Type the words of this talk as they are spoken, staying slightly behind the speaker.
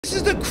This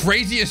is the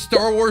craziest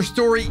Star Wars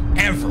story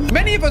ever.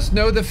 Many of us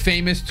know the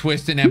famous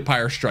twist in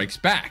Empire Strikes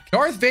Back.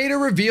 Darth Vader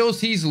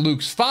reveals he's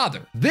Luke's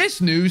father. This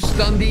news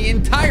stunned the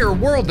entire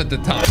world at the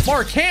time.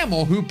 Mark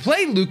Hamill, who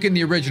played Luke in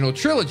the original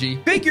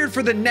trilogy, figured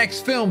for the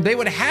next film they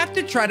would have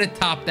to try to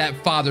top that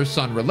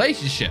father-son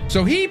relationship.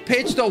 So he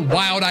pitched a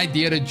wild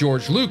idea to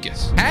George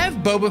Lucas. Have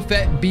Boba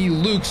Fett be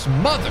Luke's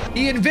mother.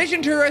 He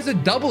envisioned her as a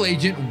double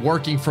agent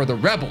working for the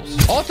rebels.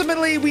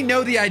 Ultimately, we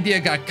know the idea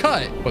got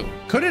cut, but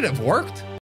could it have worked?